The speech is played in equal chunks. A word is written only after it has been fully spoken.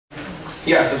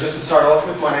Yeah, so just to start off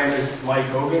with, my name is Mike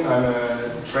Hogan. I'm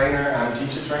a trainer and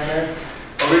teacher trainer.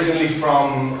 Originally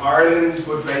from Ireland,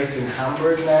 but based in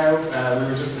Hamburg now.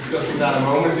 We were just discussing that a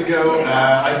moment ago.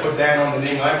 I put down on the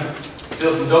link, I'm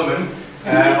still from Dublin,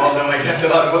 although I guess a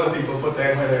lot of other people put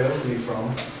down where they're locally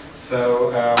from. So,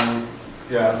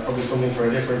 yeah, it's probably something for a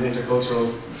different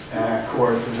intercultural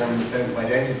course in terms of the sense of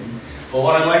identity. But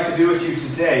what I'd like to do with you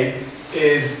today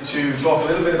is to talk a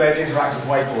little bit about interactive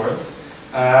whiteboards.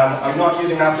 I'm not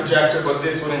using that projector, but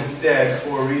this one instead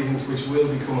for reasons which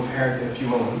will become apparent in a few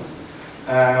moments.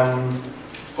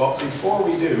 But before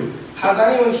we do, has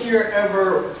anyone here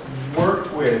ever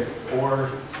worked with or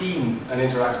seen an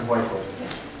interactive whiteboard?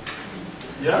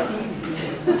 Yeah?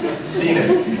 Seen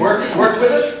it? Worked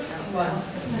with it?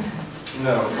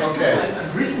 No. Okay.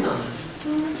 I've written on it.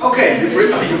 Okay, you've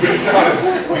written on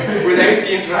it without the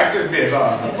interactive bit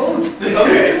on.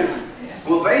 Okay.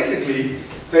 Well, basically,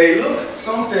 they look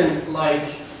something like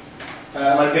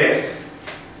this.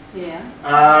 Yeah.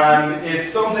 And it's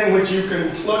something which you can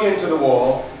plug into the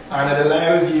wall, and it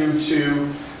allows you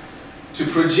to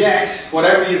project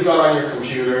whatever you've got on your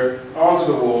computer onto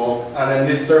the wall, and then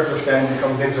this surface then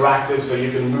becomes interactive so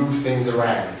you can move things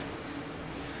around.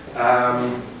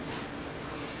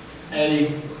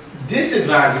 A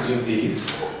disadvantage of these,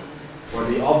 or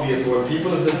the obvious one,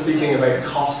 people have been speaking about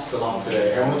costs a lot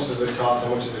today. How much does it cost?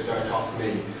 How much is it going to cost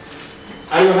me?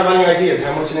 Anyone have any ideas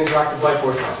how much an interactive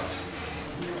whiteboard costs?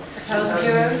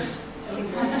 €1,000,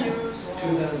 600 euros.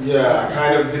 2,000. Yeah,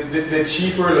 kind of the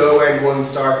cheaper low-end ones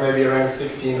start maybe around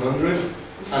 1,600,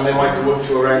 and they might go up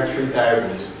to around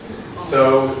 3,000.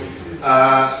 So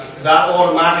that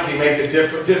automatically makes it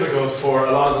difficult for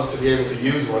a lot of us to be able to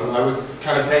use one. I was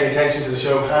kind of paying attention to the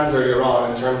show of hands earlier on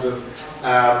in terms of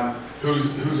who's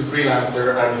a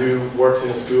freelancer and who works in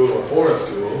a school or for a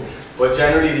school, but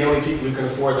generally the only people who can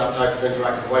afford that type of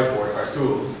interactive whiteboard are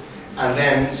schools, and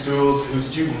then schools whose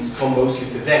students come mostly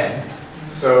to them.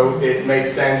 So it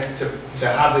makes sense to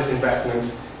have this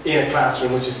investment in a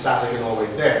classroom which is static and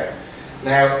always there.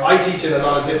 Now, I teach in a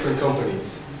lot of different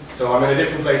companies, so I'm in a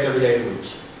different place every day of the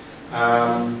week.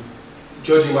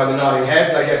 Judging by the nodding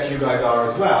heads, I guess you guys are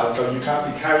as well, so you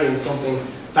can't be carrying something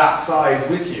that size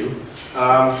with you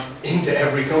into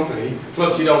every company,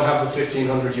 plus you don't have the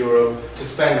 €1,500 to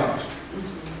spend on it.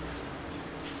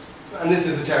 And this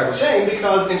is a terrible shame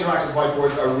because interactive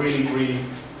whiteboards are a really, really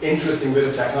interesting bit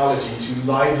of technology to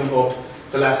liven up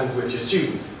the lessons with your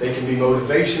students. They can be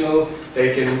motivational,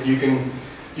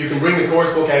 you can bring the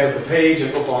course book out of the page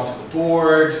and up onto the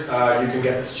board, you can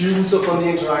get the students up on the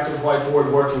interactive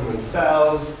whiteboard working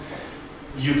themselves,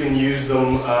 you can use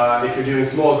them if you're doing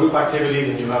small group activities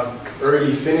and you have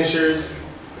early finishers.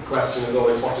 The question is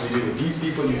always, what do we do with these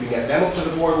people? You can get them up to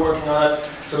the board working on it.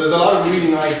 So there's a lot of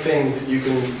really nice things that you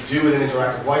can do with an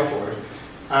interactive whiteboard.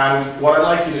 And what I'd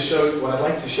like to show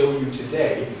you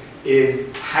today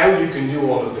is how you can do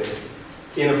all of this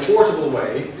in a portable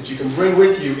way that you can bring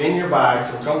with you in your bag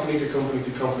from company to company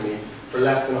to company for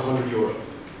less than €100.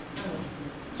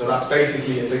 So that's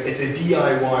basically, it's a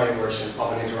DIY version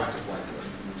of an interactive whiteboard.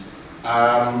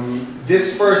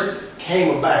 This first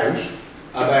came about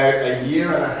a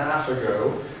year and a half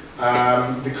ago.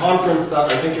 The conference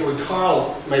that I think it was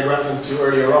Carl made reference to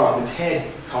earlier on, the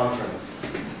TED conference.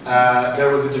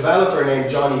 There was a developer named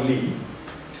Johnny Lee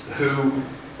who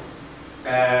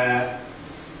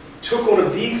took one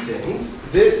of these things.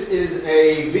 This is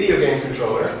a video game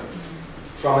controller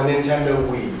from a Nintendo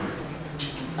Wii.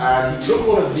 And he took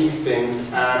one of these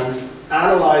things and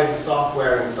analyzed the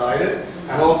software inside it,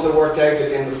 and also worked out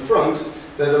that in the front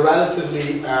there's a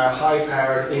relatively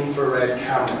high-powered infrared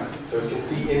camera, so it can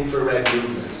see infrared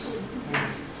movement.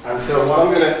 And so what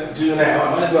I'm going to do now,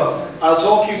 I might as well, I'll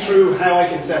talk you through how I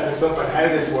can set this up and how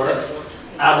this works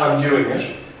as I'm doing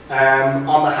it.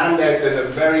 On the handout there's a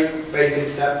very basic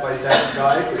step-by-step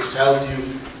guide which tells you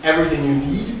everything you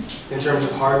need in terms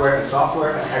of hardware and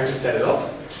software and how to set it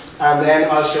up. And then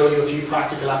I'll show you a few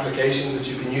practical applications that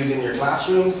you can use in your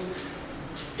classrooms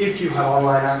if you have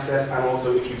online access and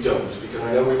also if you don't. Because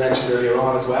I know we mentioned earlier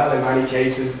on as well, in many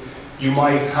cases you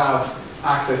might have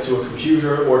access to a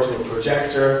computer or to a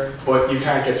projector, but you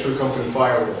can't get through company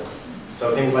firewalls.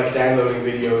 So things like downloading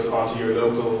videos onto your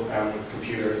local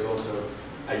computer is also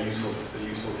a useful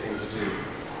thing to do.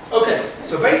 Okay,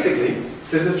 so basically,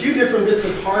 there's a few different bits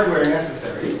of hardware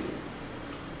necessary.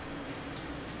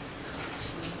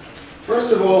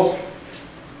 First of all,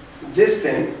 this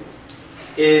thing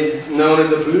is known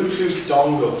as a Bluetooth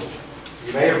dongle.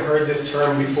 You may have heard this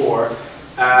term before,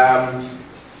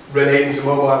 relating to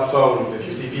mobile phones. If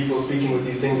you see people speaking with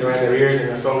these things around their ears and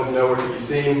their phone is nowhere to be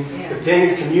seen, the thing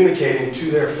is communicating to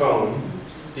their phone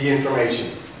the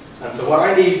information. And so what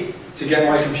I need to get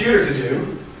my computer to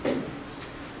do,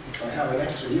 if I have an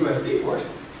extra USB port,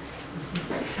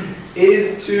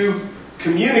 is to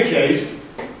communicate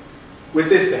with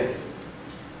this thing.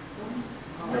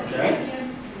 Okay?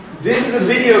 This is a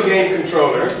video game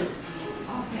controller.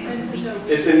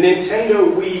 It's a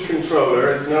Nintendo Wii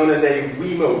controller. It's known as a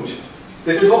Wiimote.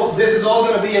 This is all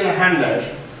going to be in a handout.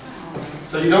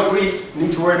 So you don't really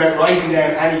need to worry about writing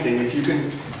down anything. If you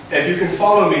can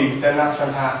follow me, then that's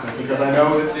fantastic, because I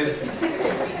know that this,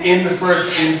 in the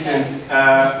first instance,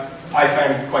 I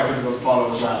found quite difficult to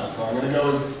follow as well. So I'm going to go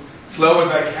as slow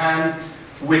as I can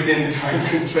within the time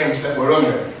constraints that we're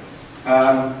under.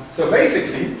 So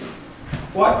basically,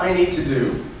 what I need to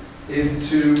do is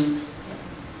to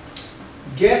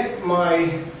get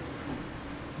my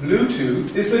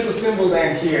Bluetooth, this little symbol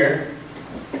down here.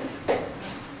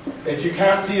 If you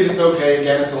can't see it, it's okay.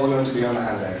 Again, it's all going to be on the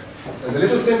handout. There's a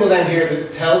little symbol down here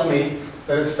that tells me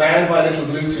that it's found my little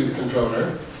Bluetooth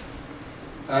controller.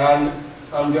 And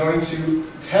I'm going to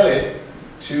tell it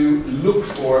to look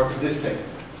for this thing.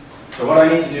 So what I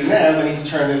need to do now is I need to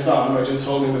turn this on by just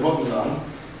holding the buttons on.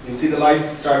 You can see the lights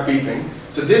start beeping.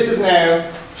 So this is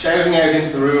now shouting out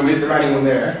into the room, is there anyone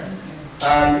there?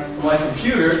 And my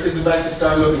computer is about to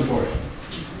start looking for it.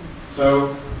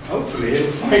 So hopefully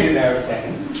it'll find it now in a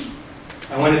second.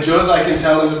 And when it does, I can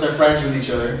tell them that they're friends with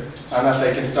each other and that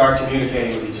they can start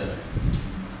communicating with each other.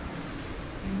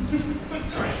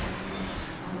 Sorry.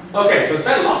 Okay, so it's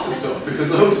found lots of stuff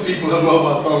because loads of people have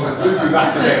mobile phones with Bluetooth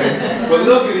activated. But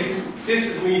luckily, this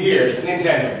is me here. It's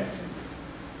Nintendo.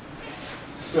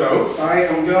 So I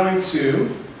am going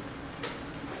to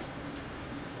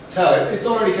tell it, it's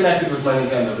already connected with my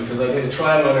Nintendo because I did a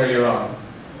trial run earlier on.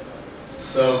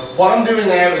 So what I'm doing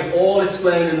now is all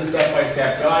explained in the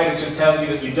step-by-step guide. It just tells you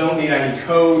that you don't need any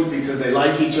code because they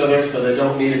like each other, so they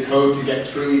don't need a code to get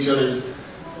through each other's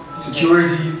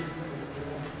security.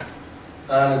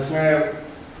 And it's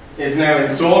now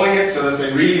installing it so that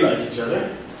they really like each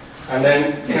other. And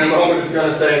then in a moment it's going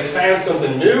to say it's found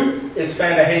something new, it's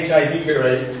found a HID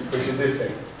array, which is this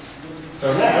thing.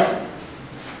 So now,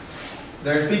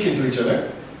 they're speaking to each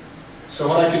other. So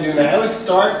what I can do now is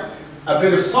start a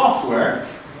bit of software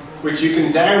which you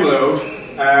can download,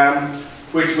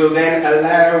 which will then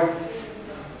allow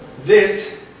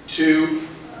this to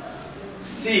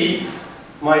see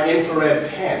my infrared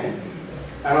pen,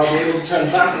 and I'll be able to turn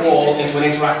that wall into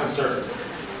an interactive surface.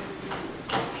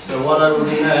 So what I will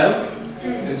do now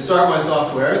is start my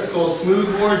software. It's called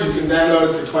Smoothboard. You can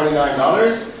download it for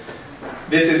 $29.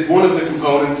 This is one of the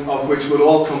components of which will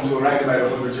all come to around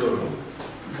about €100.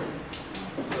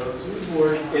 So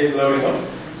Smoothboard is loading up.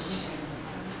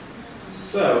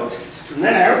 So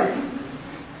now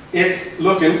it's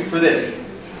looking for this.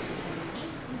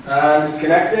 And it's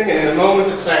connecting, and in a moment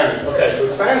it's found it. Okay, so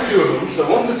it's found two of them.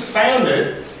 So once it's found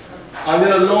it, I'm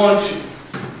going to launch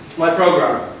my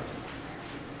program.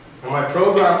 And my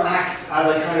program acts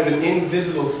as a kind of an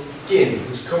invisible skin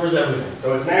which covers everything.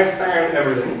 So it's now found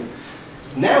everything.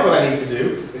 Now what I need to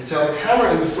do is tell the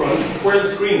camera in the front where the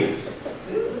screen is.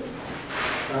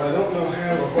 And I don't know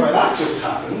how or why that just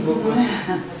happened, but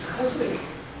it's cosmic.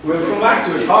 We'll come back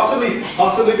to it,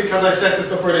 possibly because I set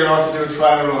this up earlier on to do a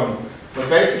trial run. But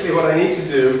basically what I need to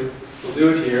do, we'll do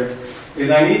it here,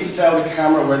 is I need to tell the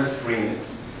camera where the screen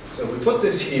is. So if we put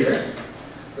this here,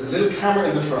 there's a little camera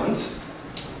in the front,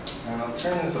 and I'll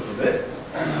turn this up a bit,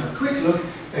 and have a quick look.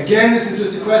 Again, this is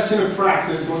just a question of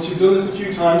practice. Once you've done this a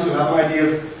few times, you'll have an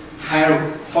idea of how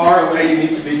far away you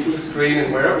need to be from the screen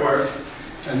and where it works.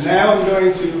 And now I'm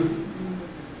going to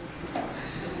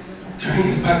turn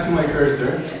this back to my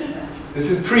cursor. This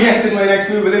has preempted my next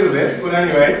move a little bit, but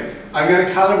anyway, I'm going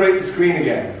to calibrate the screen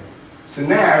again. So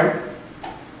now,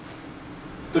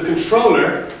 the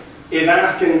controller is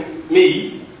asking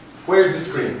me, where's the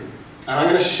screen? And I'm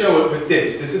going to show it with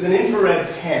this. This is an infrared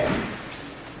pen.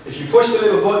 If you push the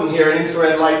little button here, an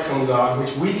infrared light comes on,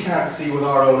 which we can't see with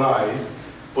our own eyes.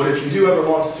 But if you do ever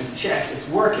want to check it's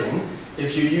working,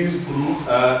 if you use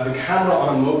the camera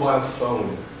on a mobile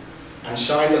phone and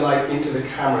shine the light into the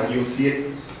camera, you'll see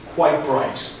it quite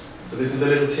bright. So this is a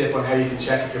little tip on how you can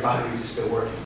check if your batteries are still working.